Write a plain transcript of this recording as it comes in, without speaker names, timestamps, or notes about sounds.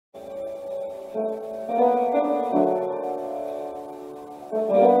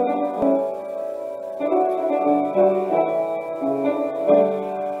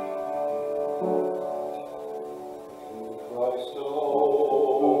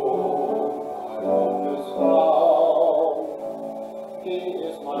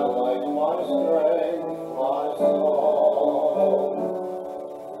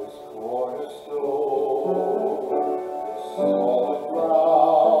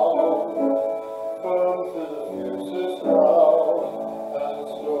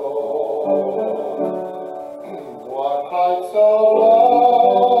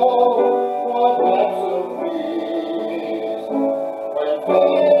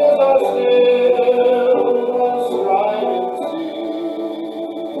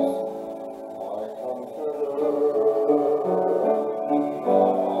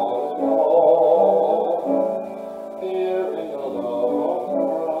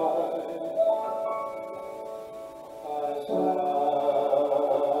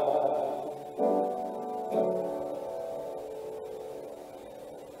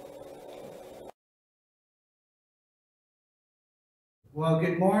Well,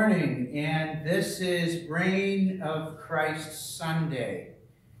 good morning, and this is Reign of Christ Sunday.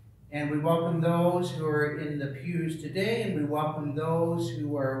 And we welcome those who are in the pews today, and we welcome those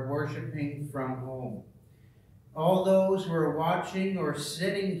who are worshiping from home. All those who are watching or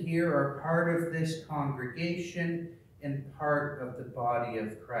sitting here are part of this congregation and part of the body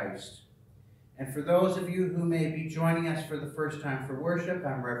of Christ. And for those of you who may be joining us for the first time for worship,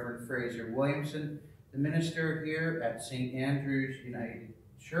 I'm Reverend Fraser Williamson, the minister here at St. Andrew's United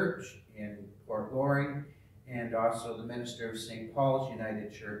Church in Port Loring, and also the minister of St. Paul's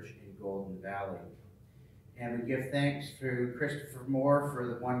United Church in Golden Valley. And we give thanks to Christopher Moore for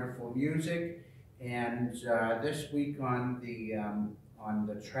the wonderful music. And this week on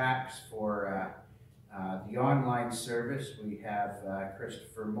the tracks for the online service, we have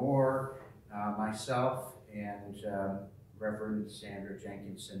Christopher Moore, myself, and Reverend Sandra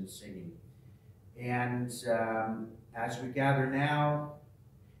Jenkinson singing. And as we gather now,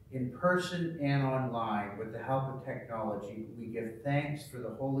 in person and online, with the help of technology, we give thanks for the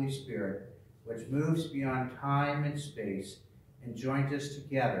Holy Spirit, which moves beyond time and space and joins us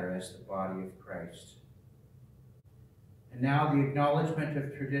together as the body of Christ. And now the acknowledgement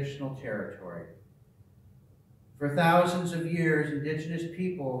of traditional territory. For thousands of years, indigenous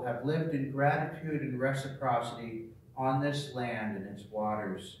people have lived in gratitude and reciprocity on this land and its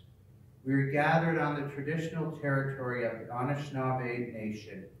waters. We are gathered on the traditional territory of the Anishinaabe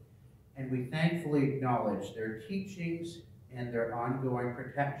Nation, and we thankfully acknowledge their teachings and their ongoing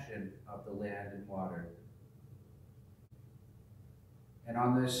protection of the land and water. And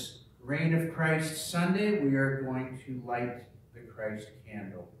on this Reign of Christ Sunday, we are going to light the Christ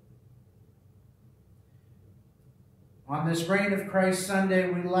candle. On this Reign of Christ Sunday,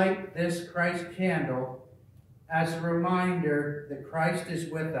 we light this Christ candle as a reminder that Christ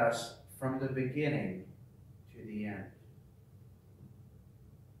is with us from the beginning to the end.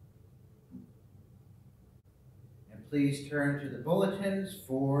 And please turn to the bulletins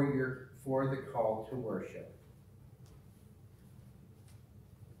for the call to worship.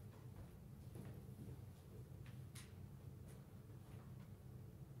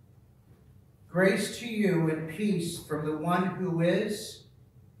 Grace to you and peace from the one who is,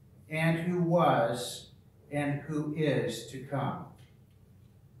 and who was, and who is to come.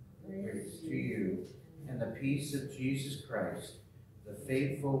 Grace to you and the peace of Jesus Christ, the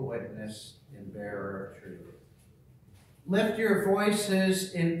faithful witness and bearer of truth. Lift your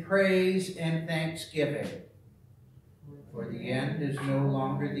voices in praise and thanksgiving, for the end is no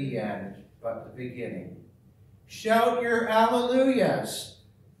longer the end, but the beginning. Shout your alleluias,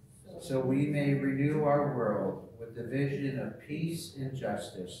 so we may renew our world with the vision of peace and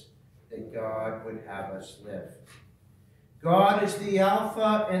justice that God would have us live. God is the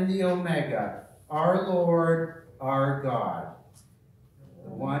Alpha and the Omega, our Lord, our God,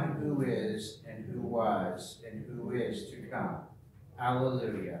 the one who is and who was and who is to come.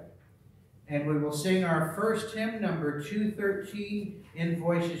 Alleluia. And we will sing our first hymn, number 213, in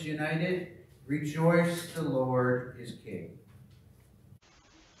Voices United, Rejoice, the Lord is King.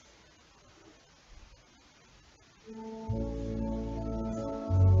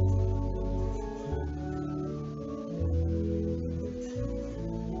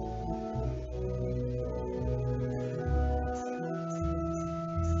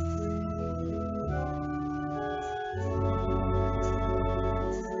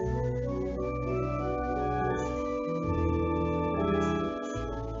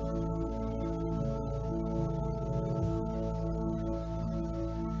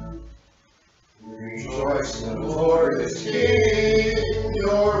 Rejoice, the Lord is King,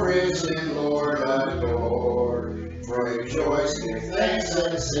 your risen Lord adore. Rejoice, give thanks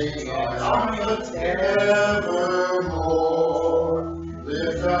and sing triumphant evermore.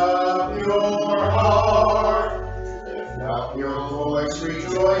 Lift up your heart, lift up your voice,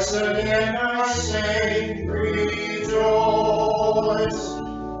 rejoice again, I say, rejoice.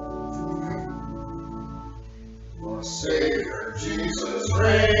 The Savior Jesus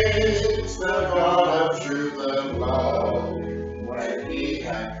reigns, the God of truth and love. When he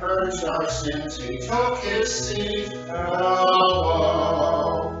had purged our sins, he took his seat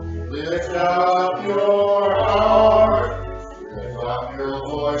above. Lift up your heart, lift up your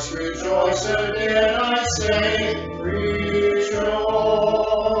voice, rejoice again, I say, rejoice.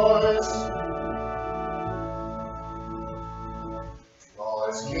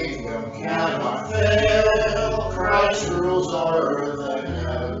 God's kingdom cannot fail, Christ rules our earth and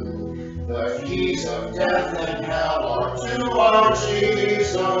heaven. The keys of death and hell are to our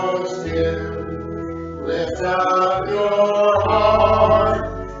Jesus given. Lift up your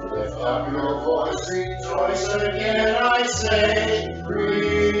heart, lift up your voice, rejoice again, I say,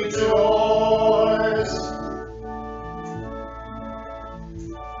 rejoice.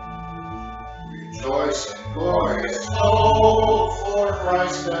 Rejoice in glorious hope, for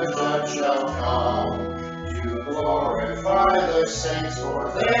Christ the Judge shall come to glorify the saints for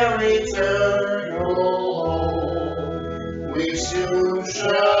their eternal home. We soon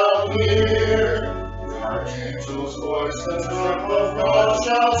shall hear the archangel's voice, the trump of God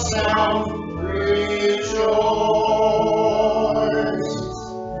shall sound, rejoice.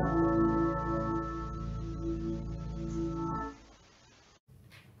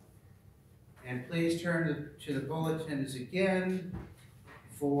 And please turn to the bulletins again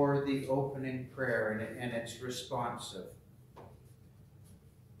for the opening prayer, and it's responsive.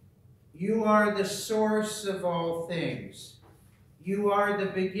 You are the source of all things. You are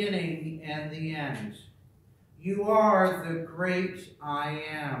the beginning and the end. You are the great I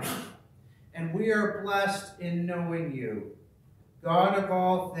am. And we are blessed in knowing you. God of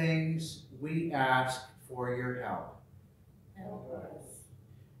all things, we ask for your help. Help us.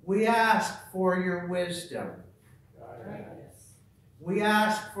 We ask for your wisdom. Guide us. We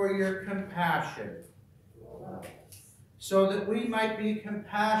ask for your compassion, Love us. so that we might be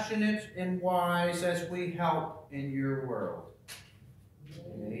compassionate and wise as we help in your world.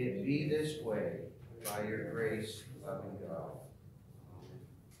 May it be this way, by your grace, loving God.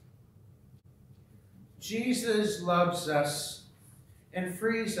 Jesus loves us and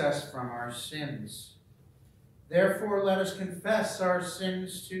frees us from our sins. Therefore, let us confess our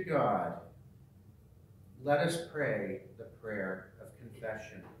sins to God. Let us pray the prayer of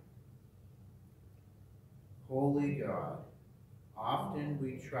confession. Holy God, often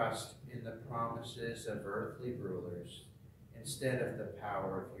we trust in the promises of earthly rulers instead of the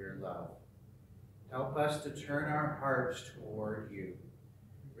power of your love. Help us to turn our hearts toward you.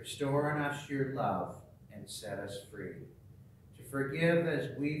 Restore in us your love and set us free, to forgive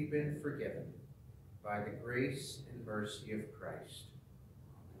as we've been forgiven by the grace and mercy of Christ.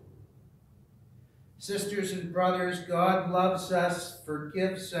 Sisters and brothers, God loves us,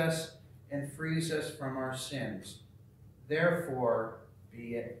 forgives us, and frees us from our sins. Therefore,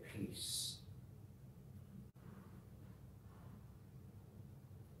 be at peace.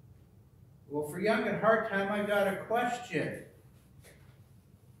 Well, for Young at Heart Time, I got a question.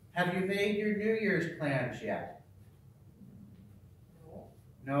 Have you made your New Year's plans yet? No.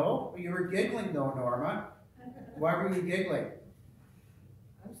 No? You were giggling though, Norma. Why were you giggling?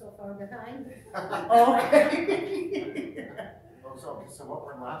 I'm so far behind. Okay. So what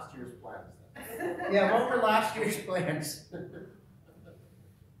were last year's plans then? Yeah, what were last year's plans?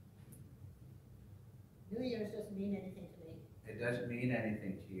 New Year's doesn't mean anything to me. It doesn't mean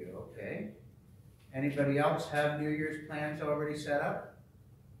anything to you, okay? Anybody else have New Year's plans already set up?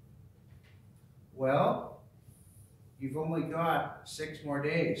 Well, you've only got 6 more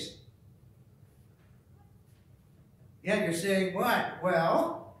days. Yeah, you're saying what?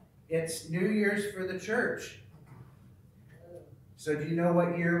 Well, it's New Year's for the church. So do you know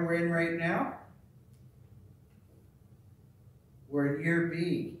what year we're in right now? We're in year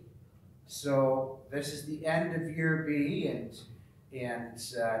B. So this is the end of year B, and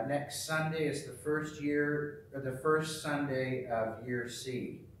next Sunday is the first Sunday of year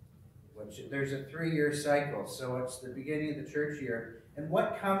C, which there's a 3-year cycle. So it's the beginning of the church year. And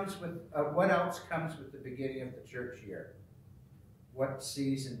what else comes with the beginning of the church year? What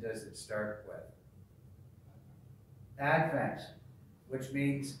season does it start with? Advent, which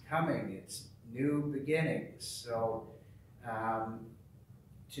means coming. It's new beginnings. So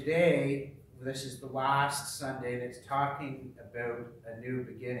today this is the last Sunday, and it's talking about a new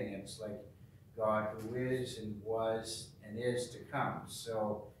beginning. It's like God who is and was and is to come.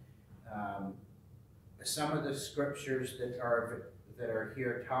 So some of the scriptures that are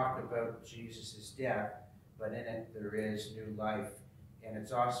here talk about Jesus' death, but in it there is new life. And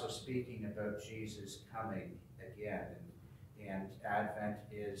it's also speaking about Jesus coming again. And Advent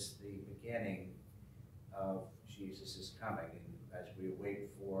is the beginning of Jesus' coming, and as we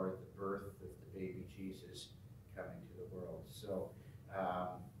wait for the birth of the baby Jesus coming to the world. So,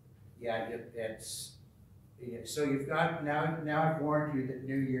 so you've got, now I've warned you that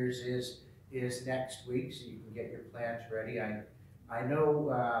New Year's is next week, so you can get your plans ready. I know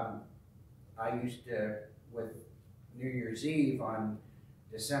I used to, with New Year's Eve on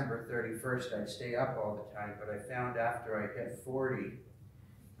December 31st, I'd stay up all the time, but I found after I hit 40,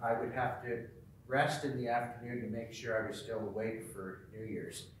 I would have to rest in the afternoon to make sure I was still awake for New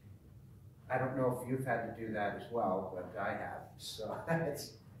Year's. I don't know if you've had to do that as well, but I have, so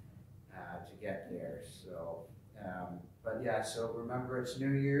it's to get there. So, but yeah, so remember it's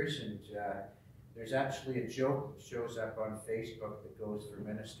New Year's, and there's actually a joke that shows up on Facebook that goes for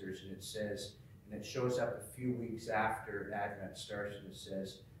ministers, and it says, and it shows up a few weeks after Advent starts, and it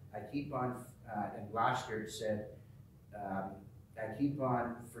says, I keep on, and last year it said, I keep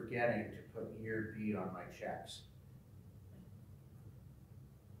on forgetting to put year B on my checks.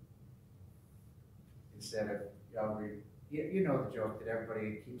 Instead of, you know the joke that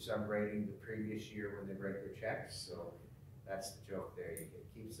everybody keeps on writing the previous year when they write their checks, so that's the joke there. It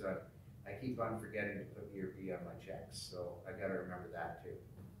keeps on, I keep on forgetting to put year B on my checks, so I gotta remember that too.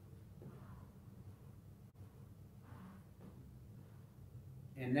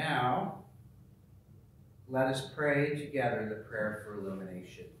 And now, let us pray together the prayer for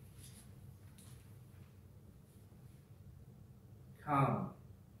illumination. Come,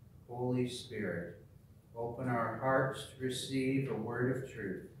 Holy Spirit, open our hearts to receive a word of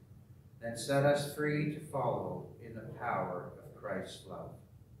truth, then set us free to follow in the power of Christ's love.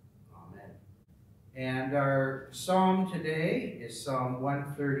 Amen. And our psalm today is Psalm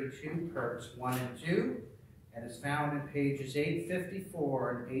 132, parts 1 and 2, and is found in pages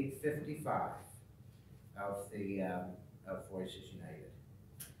 854 and 855 of the of Voices United.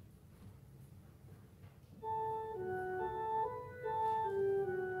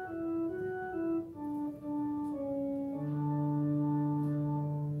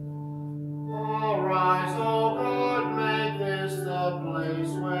 Arise, O God, make this the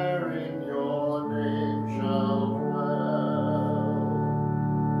place wherein your name shall dwell.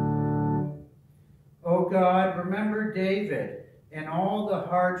 O God, remember David and all the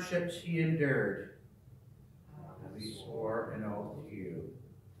hardships he endured. We swore an oath to you,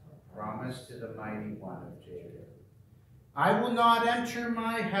 promise to the mighty one of Jacob. I will not enter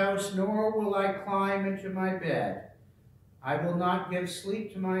my house, nor will I climb into my bed. I will not give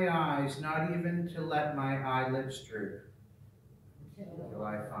sleep to my eyes, not even to let my eyelids droop, till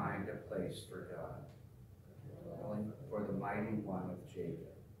I find a place for God, dwelling for the mighty one of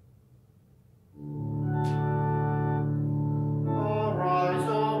Jacob. Arise,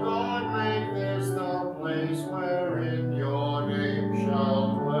 O God, make this the place wherein your name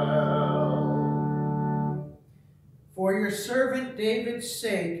shall dwell. For your servant David's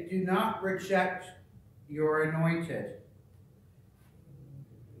sake, do not reject your anointed.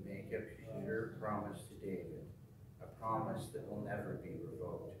 Make a pure promise to David, a promise that will never be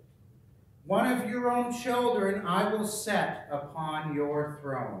revoked. One of your own children I will set upon your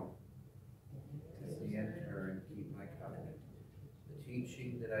throne. They enter and keep my covenant, the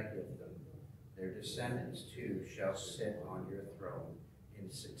teaching that I give them. Their descendants too shall sit on your throne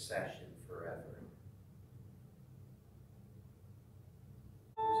in succession forever.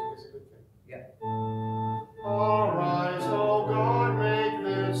 Music is a good thing. Yeah. Arise, O God, make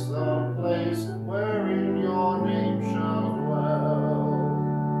this the place wherein your name shall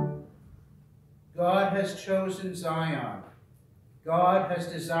dwell. God has chosen Zion. God has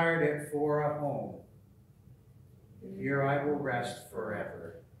desired it for a home. Here I will rest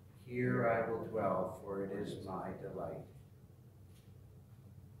forever. Here I will dwell, for it is my delight.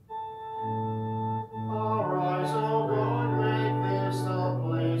 Arise, O God, make this the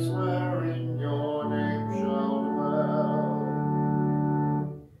place wherein your name shall dwell.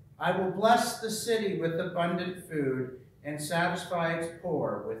 I will bless the city with abundant food and satisfy its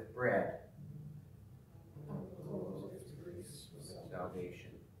poor with bread.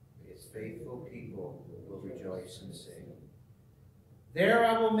 Salvation. Its faithful people will rejoice and sing. There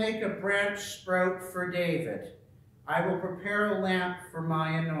I will make a branch sprout for David. I will prepare a lamp for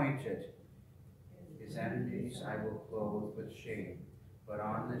my anointed. His enemies I will clothe with shame, but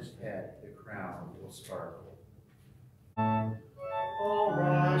on his head the crown will sparkle. O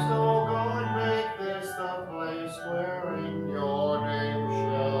rise, O God, make this the place wherein your name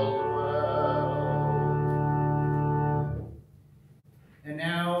shall dwell. And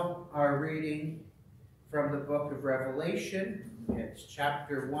now our reading from the book of Revelation. It's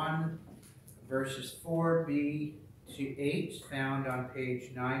chapter 1, verses 4b to 8, found on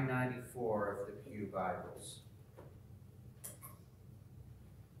page 994 of the Pew Bibles.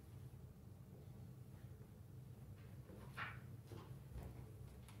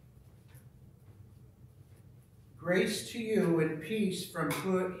 Grace to you and peace from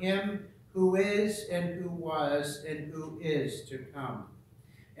him who is and who was and who is to come,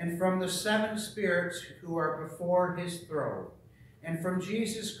 and from the seven spirits who are before his throne, and from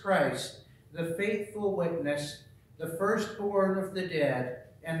Jesus Christ, the faithful witness, the firstborn of the dead,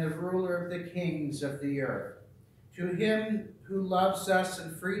 and the ruler of the kings of the earth. To him who loves us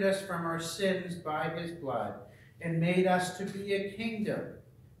and freed us from our sins by his blood, and made us to be a kingdom,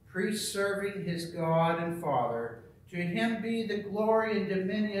 priests serving his God and Father, to him be the glory and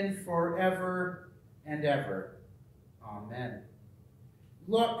dominion forever and ever. Amen.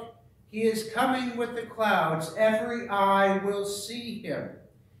 Look, he is coming with the clouds. Every eye will see him,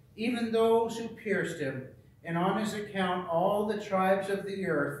 even those who pierced him, and on his account all the tribes of the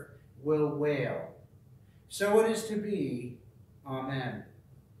earth will wail. So it is to be. Amen.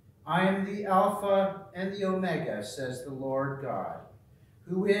 I am the Alpha and the Omega, says the Lord God,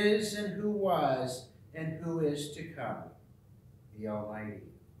 who is and who was and who is to come, the Almighty.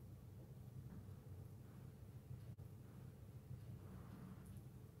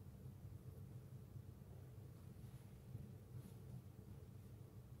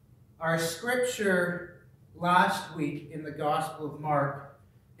 Our scripture last week in the Gospel of Mark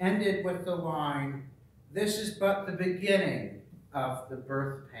ended with the line, "This is but the beginning of the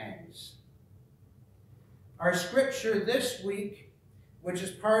birth pangs." Our scripture this week, which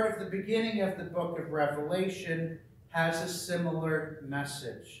is part of the beginning of the book of Revelation, has a similar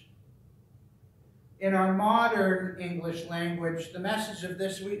message. In our modern English language, the message of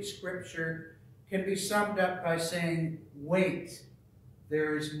this week's scripture can be summed up by saying, wait,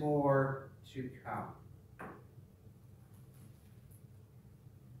 there is more to come.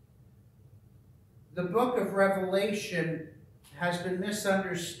 The book of Revelation has been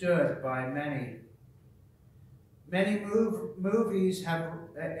misunderstood by many. Many movies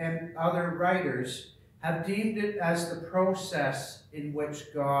and other writers have deemed it as the process in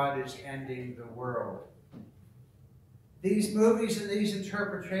which God is ending the world. These movies and these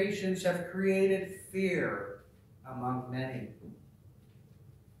interpretations have created fear among many.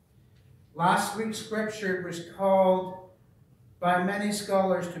 Last week's scripture was called by many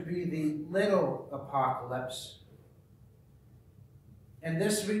scholars to be the little apocalypse. And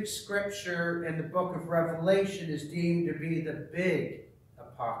this week's scripture in the book of Revelation is deemed to be the big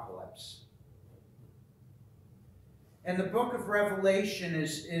apocalypse. And the book of Revelation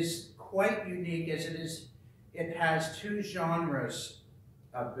is quite unique as it has two genres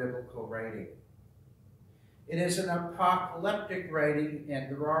of biblical writing. It is an apocalyptic writing,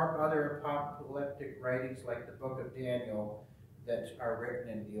 and there are other apocalyptic writings like the book of Daniel that are written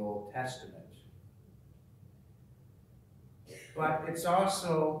in the Old Testament. But it's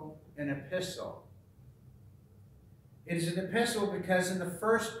also an epistle. It is an epistle because in the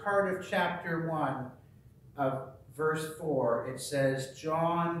first part of chapter 1 of verse 4, it says,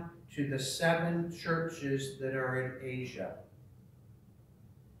 John to the 7 churches that are in Asia.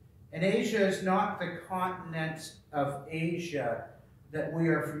 And Asia is not the continent of Asia that we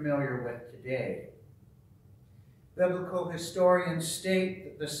are familiar with today. Biblical historians state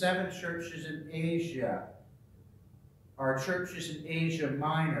that the 7 churches in Asia are churches in Asia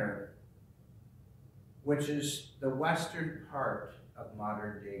Minor, which is the western part of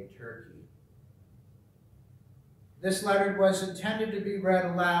modern-day Turkey. This letter was intended to be read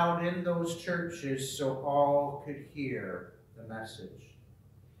aloud in those churches so all could hear the message.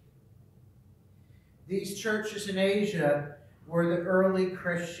 These churches in Asia were the early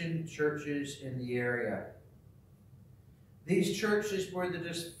Christian churches in the area. These churches were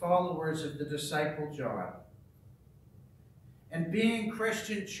the followers of the disciple John. And being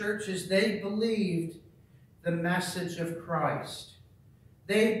Christian churches, they believed the message of Christ.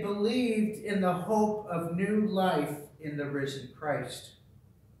 They believed in the hope of new life in the risen Christ.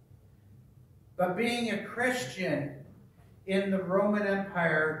 But being a Christian in the Roman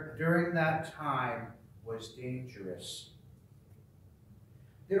Empire during that time was dangerous.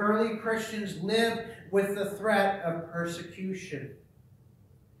 The early Christians lived with the threat of persecution.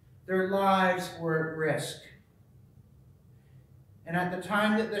 Their lives were at risk. And at the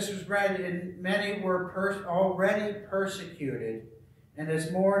time that this was read, many were already persecuted. And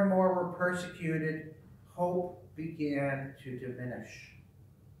as more and more were persecuted, hope began to diminish.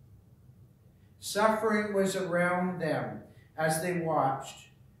 Suffering was around them as they watched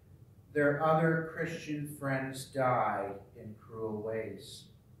their other Christian friends die in cruel ways.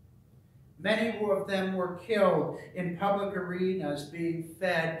 Many of them were killed in public arenas, being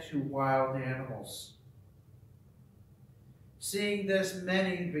fed to wild animals. Seeing this,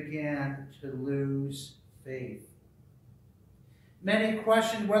 many began to lose faith. Many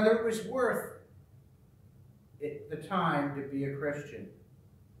questioned whether it was worth the time to be a Christian.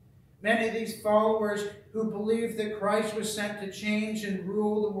 Many of these followers who believed that Christ was sent to change and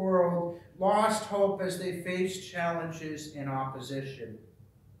rule the world lost hope as they faced challenges and opposition.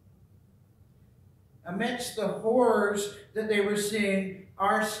 Amidst the horrors that they were seeing,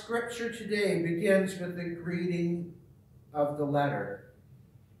 our scripture today begins with the greeting of the letter.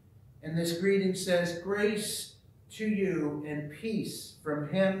 And this greeting says, "Grace to you and peace from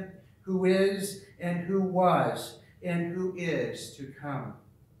him who is and who was and who is to come."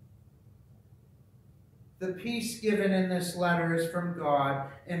 The peace given in this letter is from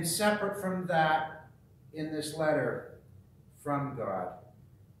God, and separate from that in this letter from God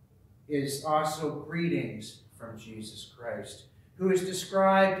is also greetings from Jesus Christ, who is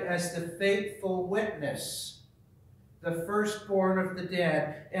described as the faithful witness, the firstborn of the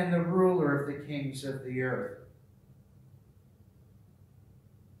dead, and the ruler of the kings of the earth.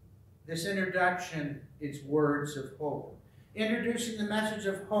 This introduction is words of hope, introducing the message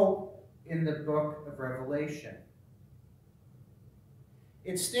of hope in the book of Revelation.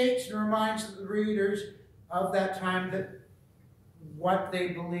 It states and reminds the readers of that time that what they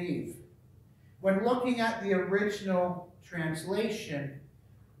believe. When looking at the original translation,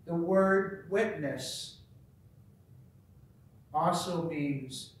 the word witness also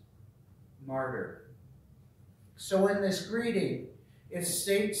means martyr. So in this greeting, it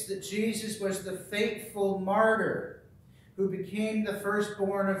states that Jesus was the faithful martyr who became the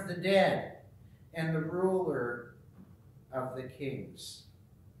firstborn of the dead and the ruler of the kings.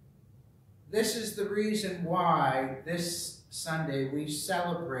 This is the reason why this Sunday we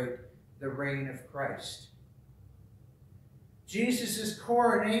celebrate the reign of Christ. Jesus'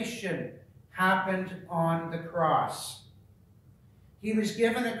 coronation happened on the cross. He was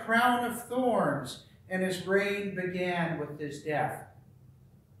given a crown of thorns, and his reign began with his death.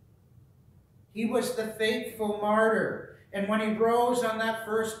 He was the faithful martyr, and when he rose on that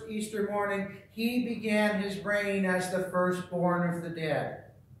first Easter morning, he began his reign as the firstborn of the dead.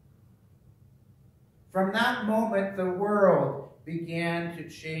 From that moment, the world began to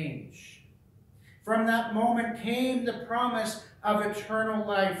change. From that moment came the promise of eternal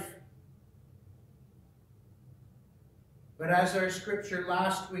life. But as our scripture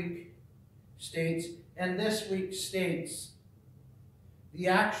last week states, and this week states, the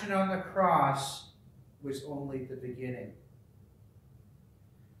action on the cross was only the beginning.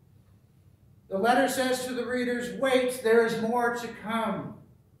 The letter says to the readers, wait, there is more to come.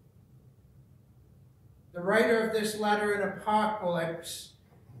 The writer of this letter in Apocalypse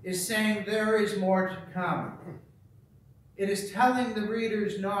is saying there is more to come. It is telling the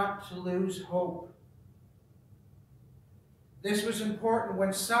readers not to lose hope. This was important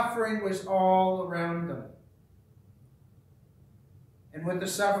when suffering was all around them. And with the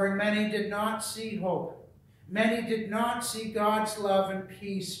suffering, many did not see hope. Many did not see God's love and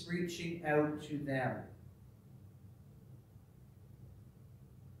peace reaching out to them.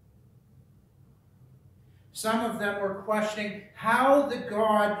 Some of them were questioning how the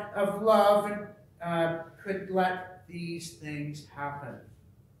God of love could let these things happen.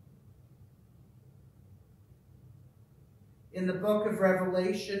 In the book of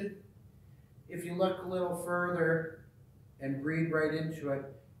Revelation, if you look a little further and read right into it,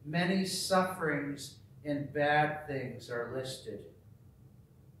 many sufferings and bad things are listed.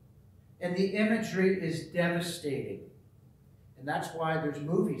 And the imagery is devastating. And that's why there's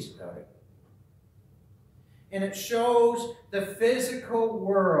movies about it. And it shows the physical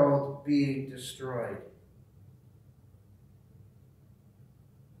world being destroyed.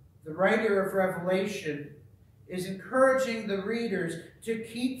 The writer of Revelation is encouraging the readers to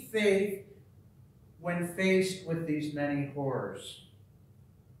keep faith when faced with these many horrors.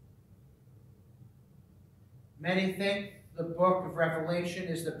 Many think the book of Revelation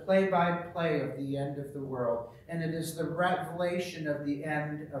is the play-by-play of the end of the world, and it is the revelation of the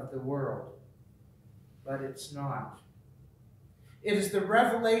end of the world. But it's not. It is the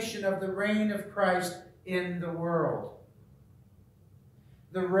revelation of the reign of Christ in the world.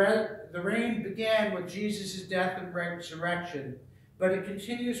 The reign began with Jesus' death and resurrection, but it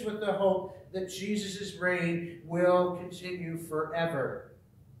continues with the hope that Jesus' reign will continue forever.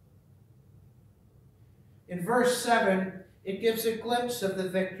 In verse 7, it gives a glimpse of the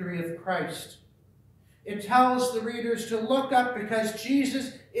victory of Christ. It tells the readers to look up because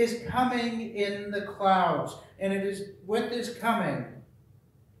Jesus is coming in the clouds. And it is with his coming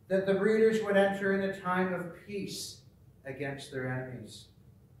that the readers would enter in a time of peace against their enemies.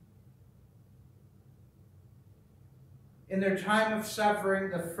 In their time of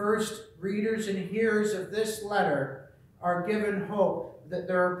suffering, the first readers and hearers of this letter are given hope that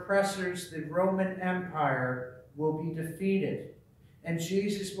their oppressors, the Roman Empire, will be defeated, and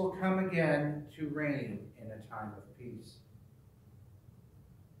Jesus will come again to reign in a time of peace.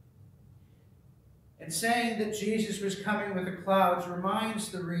 And saying that Jesus was coming with the clouds reminds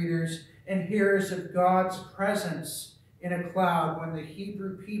the readers and hearers of God's presence in a cloud when the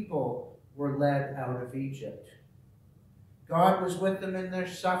Hebrew people were led out of Egypt. God was with them in their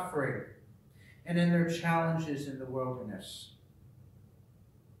suffering and in their challenges in the wilderness.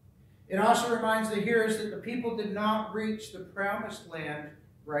 It also reminds the hearers that the people did not reach the promised land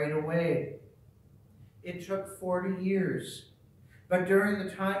right away. It took 40 years. But during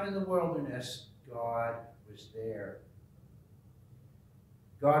the time in the wilderness, God was there.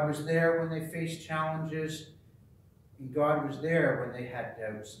 God was there when they faced challenges, and God was there when they had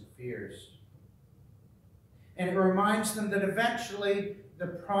doubts and fears. And it reminds them that eventually the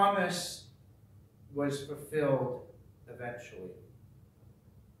promise was fulfilled eventually.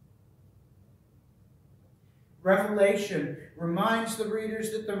 Revelation reminds the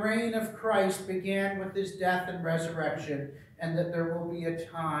readers that the reign of Christ began with his death and resurrection, and that there will be a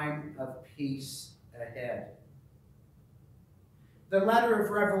time of peace ahead. The letter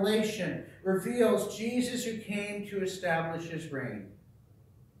of Revelation reveals Jesus who came to establish his reign.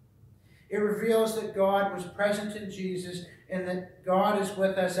 It reveals that God was present in Jesus and that God is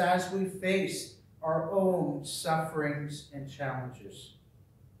with us as we face our own sufferings and challenges.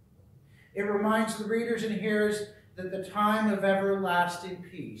 It reminds the readers and hearers that the time of everlasting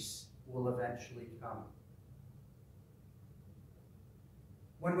peace will eventually come.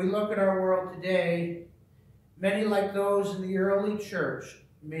 When we look at our world today, many like those in the early church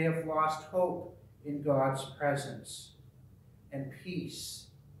may have lost hope in God's presence and peace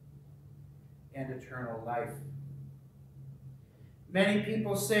and eternal life. Many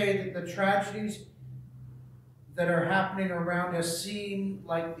people say that the tragedies that are happening around us seem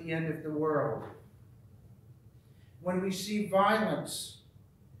like the end of the world. When we see violence,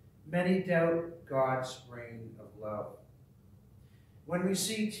 many doubt God's reign of love. When we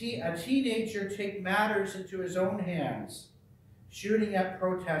see a teenager take matters into his own hands, shooting at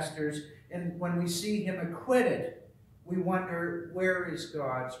protesters, and when we see him acquitted, we wonder, where is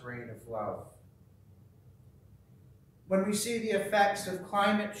God's reign of love? When we see the effects of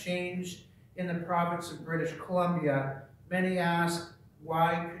climate change in the province of British Columbia, many ask,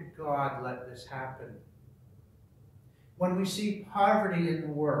 why could God let this happen? When we see poverty in the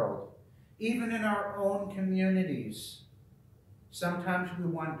world, even in our own communities, sometimes we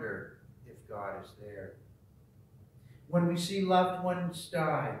wonder if God is there. When we see loved ones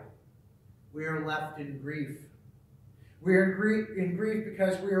die, we are left in grief. We are in grief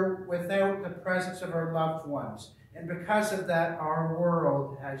because we are without the presence of our loved ones. And because of that, our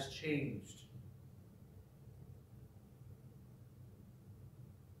world has changed.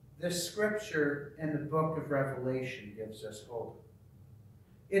 This scripture in the book of Revelation gives us hope.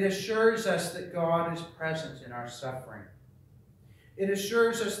 It assures us that God is present in our suffering. It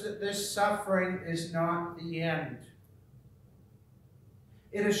assures us that this suffering is not the end.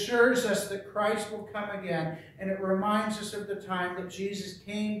 It assures us that Christ will come again, and it reminds us of the time that Jesus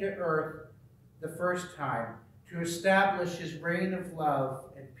came to earth the first time to establish his reign of love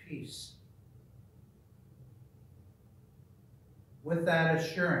and peace. With that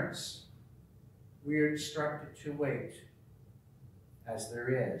assurance, we are instructed to wait, as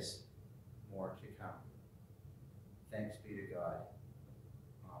there is more to come. Thanks be to God.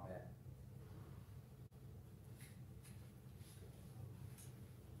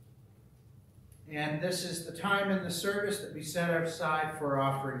 Amen. And this is the time in the service that we set aside for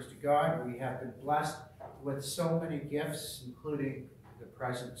offerings to God. We have been blessed with so many gifts, including the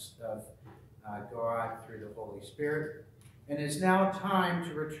presence of God through the Holy Spirit. And it is now time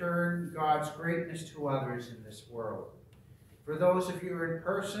to return God's greatness to others in this world. For those of you who are in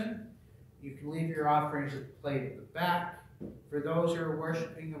person, you can leave your offerings at the plate at the back. For those who are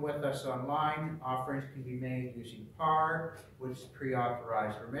worshiping with us online, offerings can be made using PAR, which is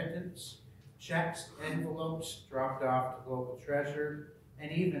pre-authorized remittance, checks, envelopes dropped off to the local treasurer,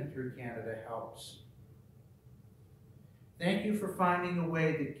 and even through Canada Helps. Thank you for finding a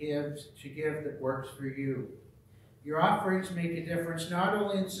way to give that works for you. Your offerings make a difference not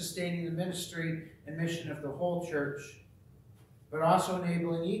only in sustaining the ministry and mission of the whole church, but also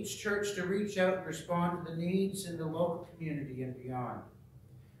enabling each church to reach out and respond to the needs in the local community and beyond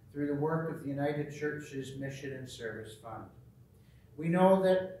through the work of the United Churches Mission and Service Fund. We know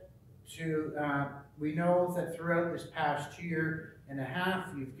that throughout this past year and a half,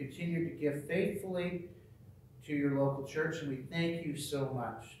 you've continued to give faithfully to your local church, and we thank you so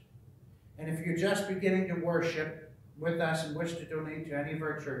much. And if you're just beginning to worship with us and wish to donate to any of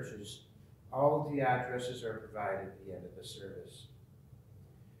our churches, all of the addresses are provided at the end of the service.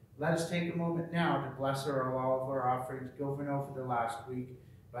 Let us take a moment now to bless all of our offerings given over the last week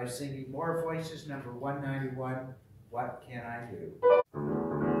by singing More Voices, number 191, What Can I Do?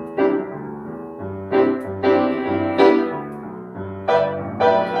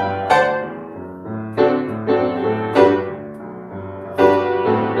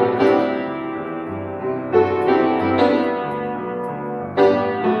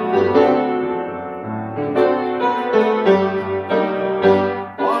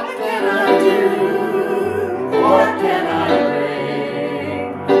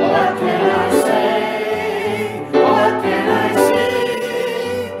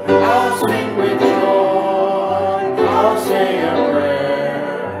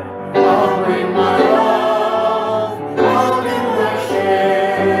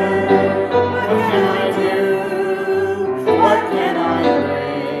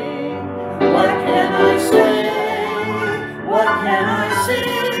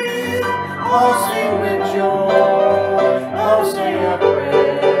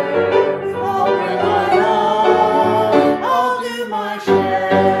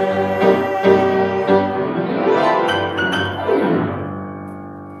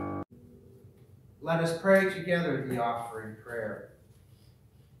 Let us pray together the offering prayer.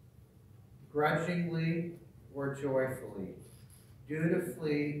 Grudgingly or joyfully,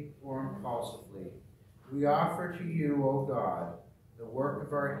 dutifully or impulsively, we offer to you, O God, the work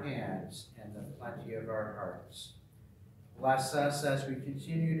of our hands and the plenty of our hearts. Bless us as we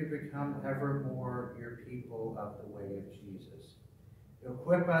continue to become ever more your people of the way of Jesus.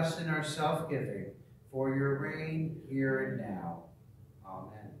 Equip us in our self-giving for your reign here and now.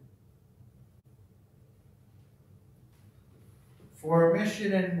 Amen. For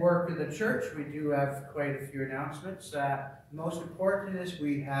mission and work of the church, we do have quite a few announcements. Most important is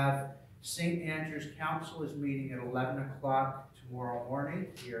we have St. Andrew's Council is meeting at 11 o'clock tomorrow morning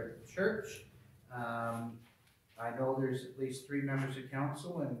here at the church. I know there's at least 3 members of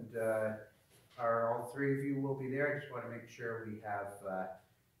council, and all 3 of you will be there. I just want to make sure we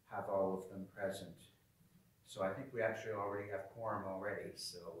have all of them present. So I think we actually already have quorum already,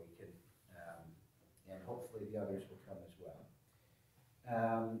 so we can, and hopefully the others will come as well.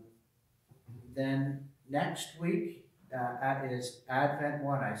 Then next week is Advent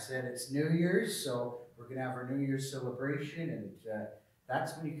 1. I said it's New Year's, so we're going to have our New Year's celebration, and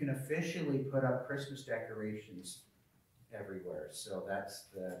that's when you can officially put up Christmas decorations everywhere. So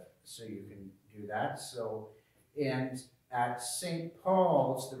so you can do that. So, and at St.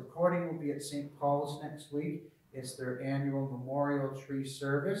 Paul's, the recording will be at St. Paul's next week. It's their annual memorial tree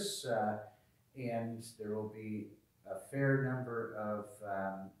service, and there will be a fair number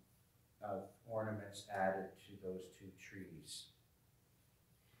of ornaments added to those 2 trees.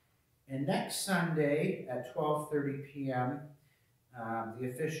 And next Sunday at 12:30 p.m., the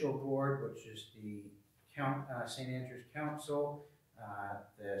official board, which is the St. Andrew's Council,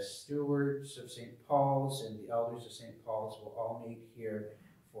 the stewards of St. Paul's, and the elders of St. Paul's will all meet here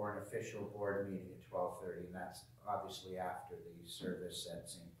for an official board meeting at 12:30, and that's obviously after the service at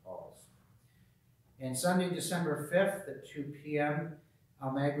St. Paul's. And Sunday, December 5th at 2 p.m.,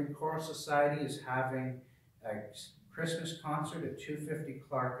 Almaguin Choral Society is having a Christmas concert at 250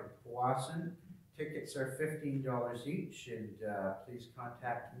 Clark in Powassan. Tickets are $15 each, and please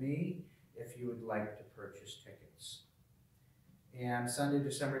contact me if you would like to purchase tickets. And Sunday,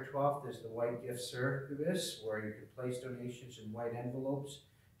 December 12th is the White Gift Service, where you can place donations in white envelopes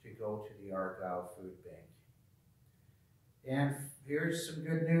to go to the Argyle Food Bank. And here's some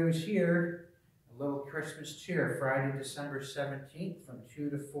good news here. A little Christmas cheer. Friday, December 17th from 2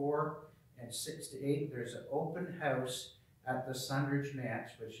 to 4 and 6 to 8. There's an open house at the Sundridge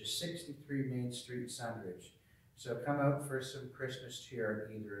Manse, which is 63 Main Street, Sundridge. So come out for some Christmas cheer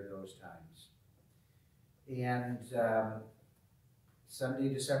at either of those times. And Sunday,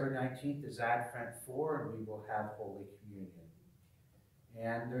 December 19th is Advent 4, and we will have Holy Communion.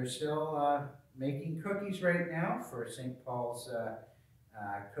 And they're still making cookies right now for St. Paul's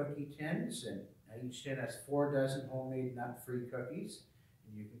cookie tins, and Each tin has 4 dozen homemade nut-free cookies.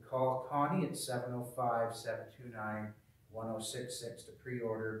 And you can call Connie at 705-729-1066 to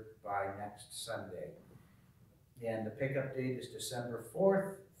pre-order by next Sunday. And the pickup date is December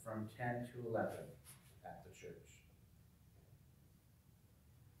 4th from 10 to 11 at the church.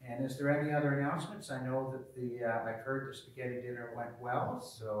 And is there any other announcements? I know that I've heard the spaghetti dinner went well,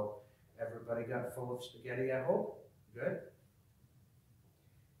 so everybody got full of spaghetti, I hope. Good.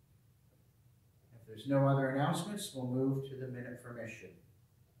 If there's no other announcements, we'll move to the minute for mission.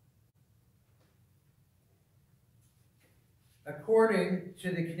 According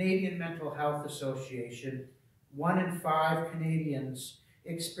to the Canadian Mental Health Association, 1 in 5 Canadians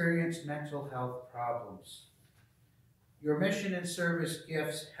experience mental health problems. Your mission and service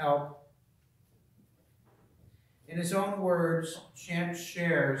gifts help. In his own words, Champ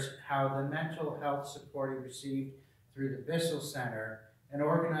shares how the mental health support he received through the Bissell Center, an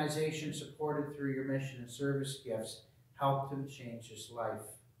organization supported through your mission and service gifts, helped him change his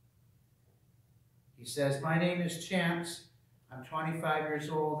life. He says, "My name is Champs. I'm 25 years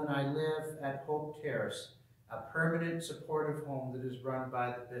old and I live at Hope Terrace, a permanent supportive home that is run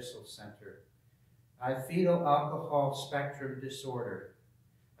by the Bissell Center. I have fetal alcohol spectrum disorder,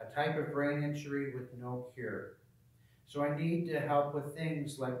 a type of brain injury with no cure. So I need to help with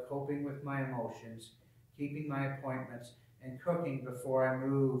things like coping with my emotions, keeping my appointments, and cooking before I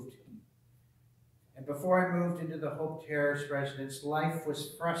moved. And before I moved into the Hope Terrace residence, life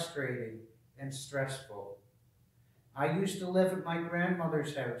was frustrating and stressful. I used to live at my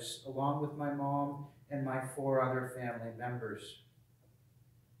grandmother's house along with my mom and my 4 other family members.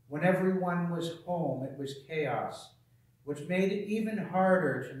 When everyone was home, it was chaos, which made it even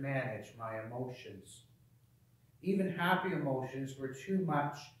harder to manage my emotions. Even happy emotions were too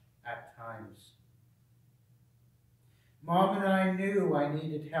much at times. Mom and I knew I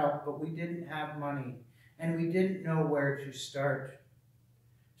needed help, but we didn't have money, and we didn't know where to start.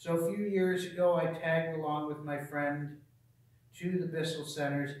 So a few years ago, I tagged along with my friend to the Bissell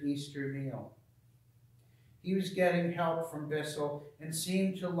Center's Easter meal. He was getting help from Bissell and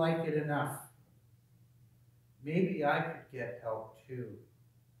seemed to like it enough. Maybe I could get help too.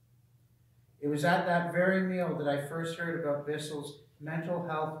 It was at that very meal that I first heard about Bissell's mental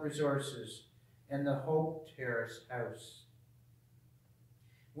health resources and the Hope Terrace house.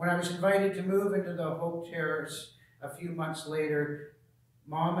 When I was invited to move into the Hope Terrace a few months later,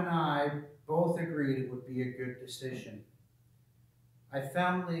 Mom and I both agreed it would be a good decision. I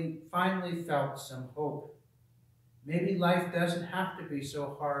finally felt some hope. Maybe life doesn't have to be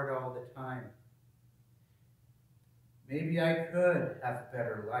so hard all the time. Maybe I could have a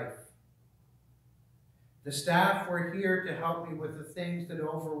better life. The staff were here to help me with the things that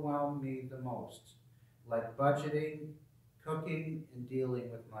overwhelm me the most, like budgeting, cooking, and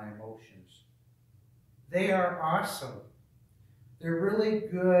dealing with my emotions. They are awesome. They're really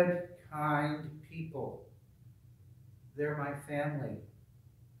good, kind people. They're my family.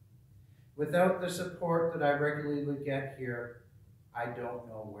 Without the support that I regularly get here, I don't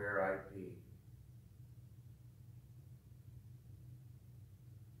know where I'd be.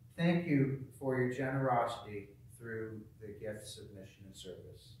 Thank you for your generosity through the gifts of mission and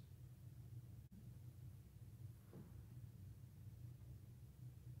service.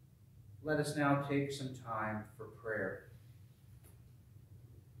 Let us now take some time for prayer.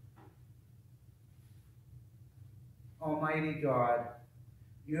 Almighty God,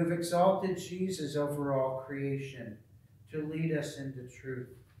 you have exalted Jesus over all creation to lead us into truth.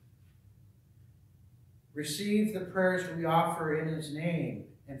 Receive the prayers we offer in his name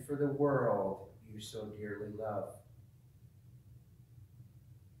and for the world you so dearly love.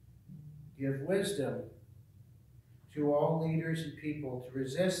 Give wisdom to all leaders and people to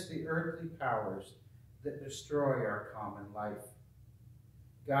resist the earthly powers that destroy our common life.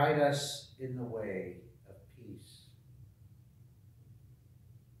 Guide us in the way of peace.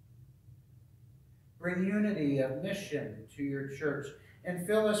 Bring unity of mission to your church and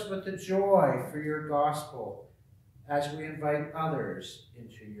fill us with the joy for your gospel as we invite others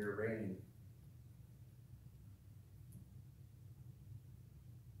into your reign.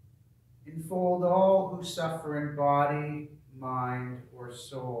 Enfold all who suffer in body, mind, or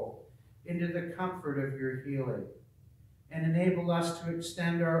soul into the comfort of your healing, and enable us to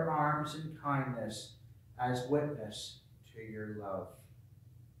extend our arms in kindness as witness to your love.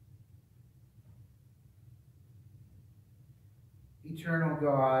 Eternal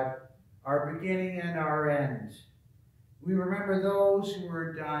God, our beginning and our end, we remember those who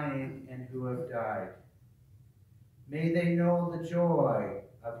are dying and who have died. May they know the joy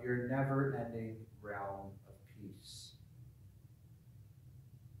of your never-ending realm of peace.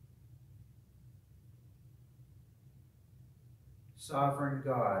 sovereign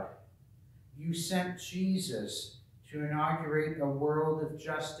God, you sent Jesus to inaugurate a world of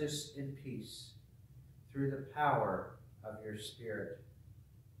justice and peace through the power of your Spirit.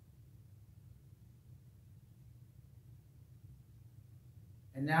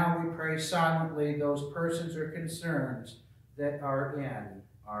 And now we pray silently those persons or concerns that are in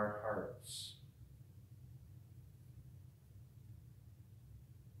our hearts.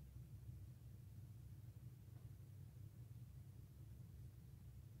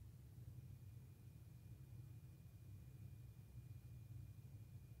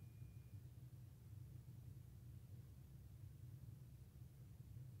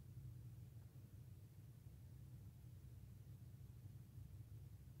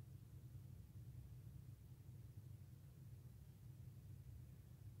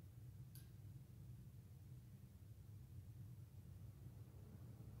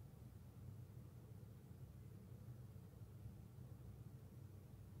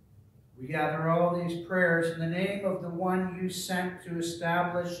 We gather all these prayers in the name of the one you sent to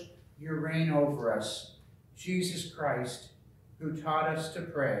establish your reign over us, Jesus Christ, who taught us to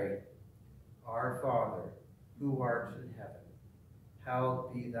pray, Our Father, who art in heaven,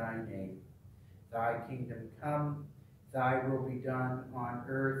 hallowed be thy name. Thy kingdom come, thy will be done on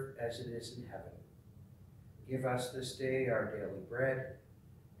earth as it is in heaven. Give us this day our daily bread,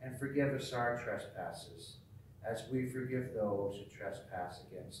 and forgive us our trespasses, as we forgive those who trespass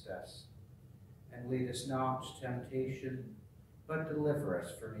against us. And lead us not into temptation, but deliver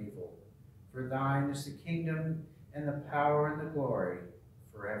us from evil. For thine is the kingdom, and the power, and the glory,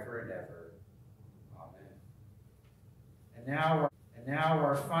 forever and ever. Amen. And now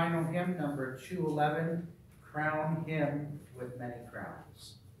our final hymn, number 211, Crown Him with Many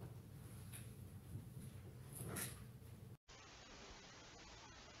Crowns.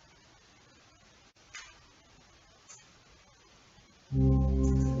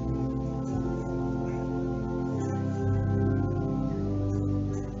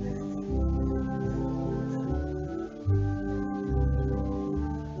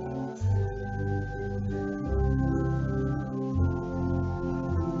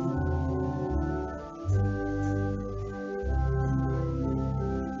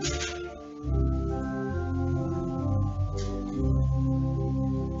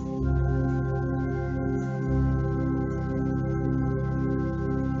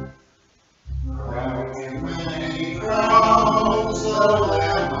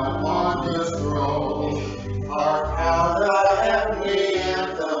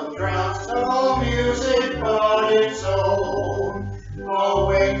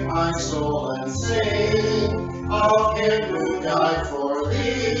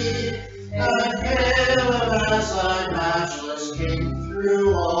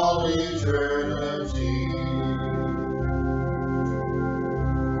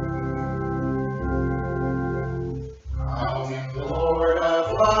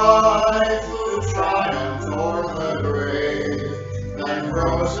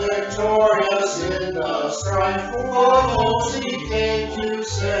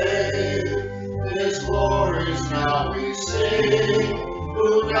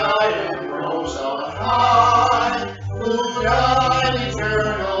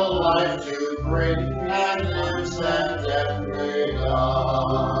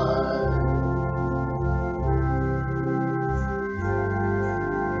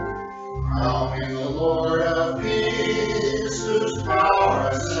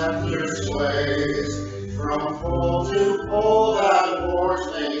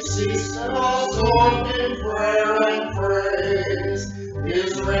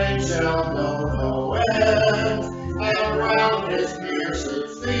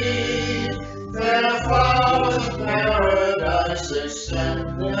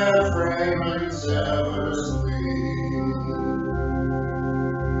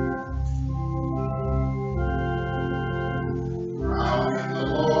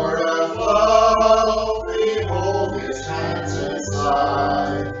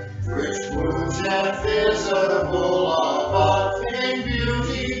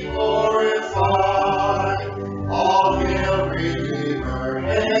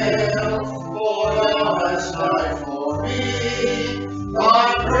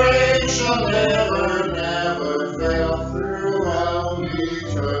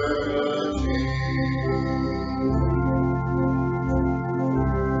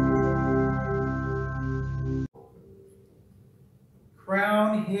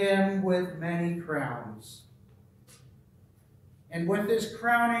 Crown him with many crowns. And with this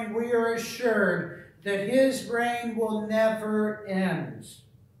crowning, we are assured that his reign will never end.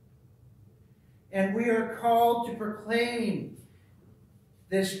 And we are called to proclaim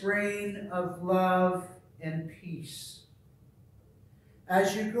this reign of love and peace.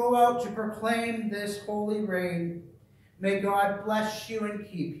 As you go out to proclaim this holy reign, may God bless you and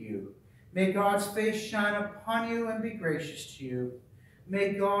keep you. May God's face shine upon you and be gracious to you.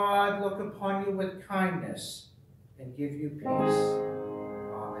 May God look upon you with kindness and give you peace.